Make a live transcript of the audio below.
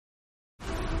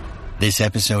This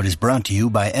episode is brought to you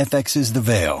by FX's The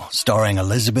Veil, starring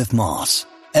Elizabeth Moss.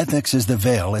 FX's The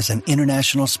Veil is an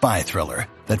international spy thriller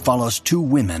that follows two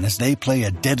women as they play a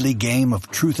deadly game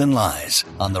of truth and lies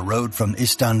on the road from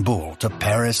Istanbul to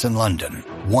Paris and London.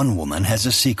 One woman has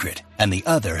a secret, and the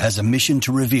other has a mission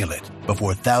to reveal it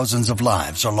before thousands of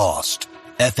lives are lost.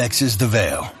 FX's The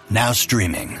Veil, now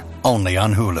streaming, only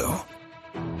on Hulu.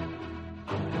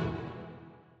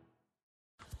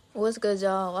 What's good,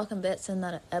 y'all? Welcome back to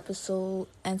another episode.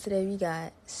 And today we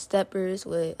got Steppers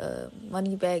with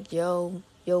Moneybagg Yo,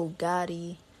 Yo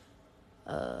Gotti.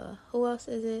 Who else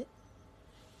is it?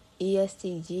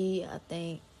 ESTG, I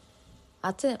think.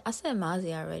 I said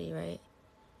Mozzie already, right?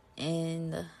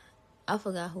 And I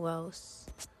forgot who else.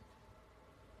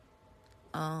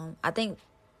 I think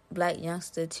Black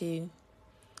Youngster too.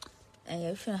 And yeah,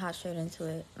 we're finna hop straight into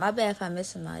it. My bad if I miss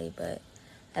somebody, but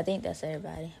I think that's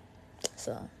everybody.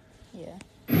 So, yeah.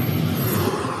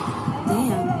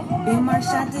 Damn, Big Mark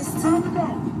shot this too?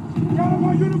 Got on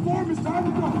my uniform, it's time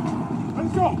to go.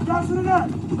 Let's go. Guys to the net.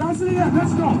 Guys to the net.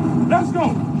 Let's go. Let's go.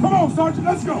 Come on, Sergeant.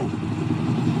 Let's go.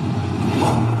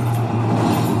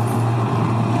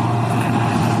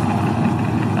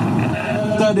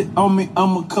 Got it on me,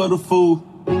 I'ma cut a fool.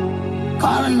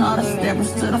 Calling all the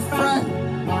steppers to the front.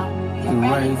 You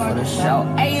ready for the show?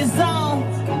 A is on.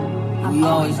 We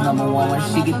always number one when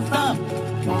she get thumped.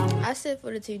 I said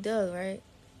 42 Doug, right?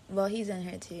 Well, he's in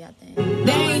here too, I think.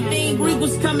 They ain't think Greek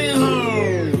was coming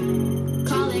home.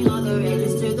 Calling all the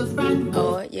raiders to the front.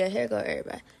 Oh, yeah, here go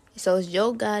everybody. So it's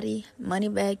Yo Gotti,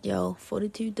 Moneybagg Yo,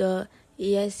 42 Doug,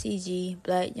 ESCG,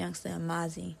 Black Youngster, and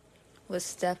Mozzie. With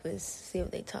Steppers, see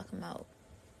what they talking about.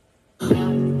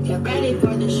 Get ready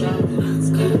for the show.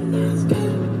 Let's go, let's go.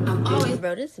 I'm always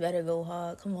Bro, this better go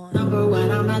hard. Come on. number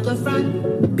one, I'm at the front.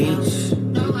 Bitch.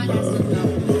 No one has to know.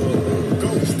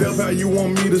 Step how you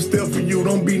want me to step for you.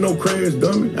 Don't be no crash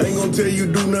dummy. I ain't gonna tell you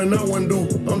do nothing I wouldn't do.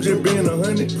 I'm just being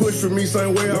 100. Push for me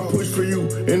same way I push for you.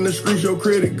 In the streets, your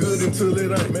credit good until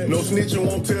it ain't. No snitching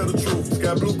won't tell the truth.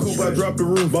 Sky blue coupe, I dropped the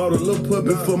roof. Bought a little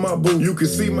puppet for my boo. You can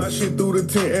see my shit through the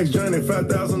 10X Johnny.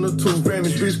 5,000 or 2.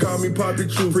 Spanish bitch call me Poppy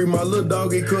Chew. Free my little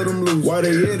dog, it cut him loose. Why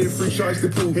they hit it? Free shots to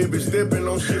poo. Heavy stepping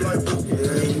on shit like poo.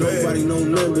 Ain't nobody know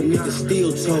nothing but niggas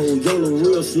still told. YOLO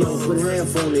real slow, put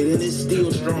half on it and it's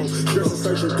still strong. Dressing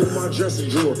searching through my dressing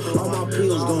drawer. All my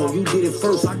pills gone, you did it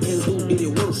first. I can't do did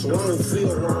it worse, so I don't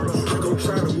feel wrong. Don't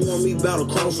try to warn me about a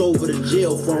cross over the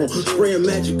jail phone. Spraying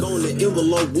magic on the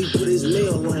envelope, we put his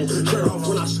mail on. Turn off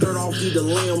when I skirt off, eat the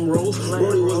lamb roast.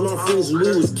 Brody was my friends when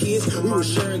we was kids. We were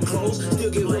sharing clothes,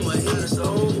 still give him a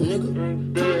headstone, nigga.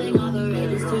 Calling all the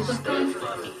raiders to the front.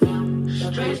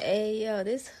 Hey,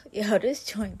 this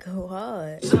joint go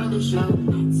hard. For the show.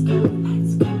 Let's go,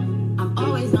 let's go. I'm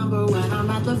always number one, I'm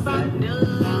at the front. No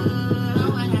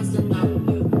one has to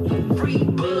know. Free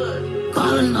bud.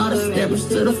 Calling all the steppers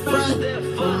to the front.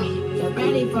 Get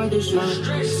ready for the show.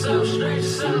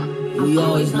 We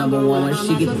always number one when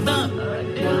she get thumped. No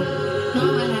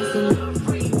one has to know.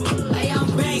 Hey, I'm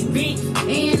back, bitch.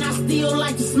 And I still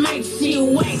like to smack shit,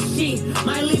 whack shit.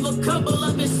 Might leave a couple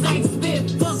up in Saks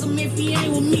Fifth. Fuck him if he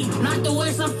ain't with me. Not the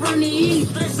west, I'm from the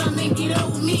east. Stress, I make it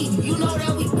up with me. You know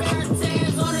that we pair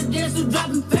tags on the desk, we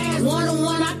dropping fast.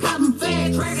 One-on-one, I cop him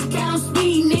fast. Track account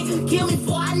speed, nigga. Kill me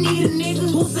before I need a nigga.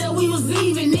 Who said we was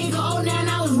leaving, nigga? 09,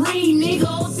 I was reading, nigga.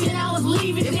 010, I was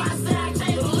leaving. If I said I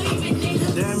can't believe it,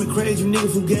 nigga. Damn it, crazy nigga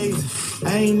fugazi.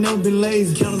 I ain't never been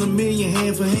lazy. Counting a million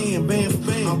hand for hand, band for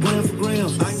band. I'm gram for gram.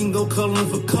 I can go coloring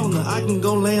for color. I can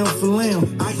go lamb for lamb.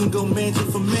 I can go mansion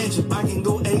for mansion. I can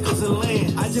go acres of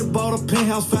land. I just bought a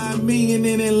penthouse, $5 million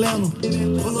in Atlanta.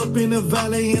 Pull up in the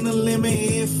valley in a lemon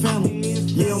head phantom.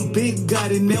 Yeah, I'm Big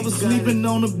Gotti, never sleeping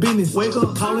on the business. Wake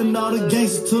up, calling all the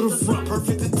gangsters to the front.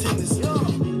 Perfect attendance.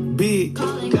 Big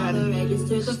Calling all the Gotti. raiders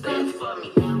to the front.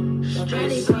 Get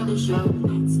ready for the show.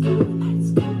 Let's go,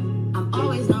 let's go. I'm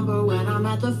always number one, I'm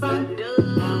at the front.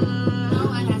 No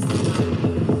one has to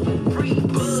know. Free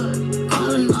bud.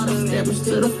 Calling all the steppers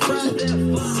to the front. Get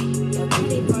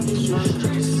ready for the show.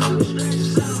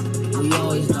 We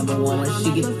always number one when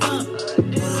she get thumped.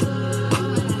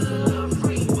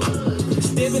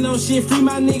 Stepping on shit, free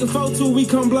my nigga 4-2, we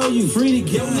come blow you. Free to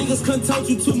get niggas couldn't told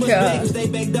you too much back, they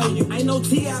backdoor you. Ain't no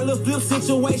T.I. little flip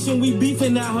situation, we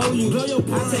beefing, I hold you. Blow your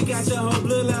I take out your whole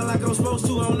bloodline like I'm supposed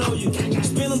to, I don't know you.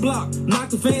 Spin a block, knock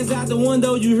the fans out the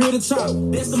window, you hear the chop.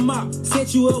 That's the mop,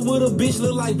 set you up with a bitch,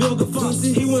 look like Bill Gafoss.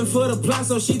 He went for the plot,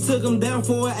 so she took him down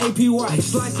for an AP watch.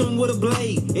 Sliced him with a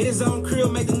blade, in his own crib,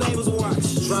 make the neighbors watch.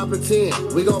 Drop a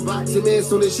 10, we gon' box him in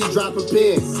soon as she drop a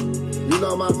pin. You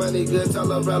know my money good, tell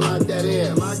her, bro, lock that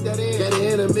in. Get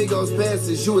it in, amigos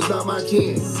passes, you is not my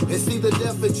kin. It's either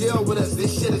death or jail with us,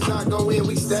 this shit is not going,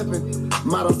 we stepping.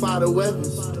 Modify the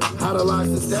weapons, how to lock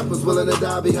the steppers, willing to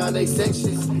die behind they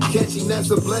sections. Catching, that's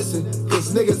a blessing,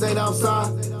 cause niggas ain't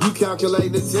outside, you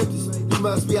calculate the tempest. You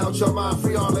must be out your mind,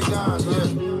 free all the guys,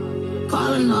 yeah.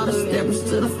 Calling all the steppers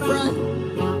to the front.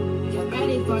 Get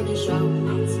ready for the show.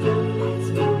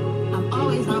 I'm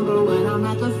always number one, I'm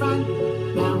at the front.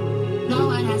 Now, no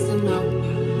one has to know.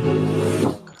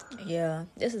 Yeah,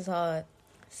 this is hard.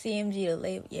 CMG the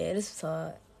label, yeah, this was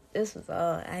hard. This was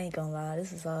hard. I ain't gonna lie,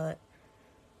 this was hard.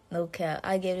 No cap.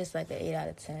 I give this like an 8 out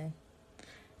of 10.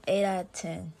 8 out of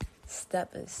 10.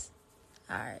 Steppers.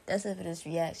 Alright, that's it for this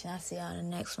reaction. I'll see y'all in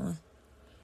the next one.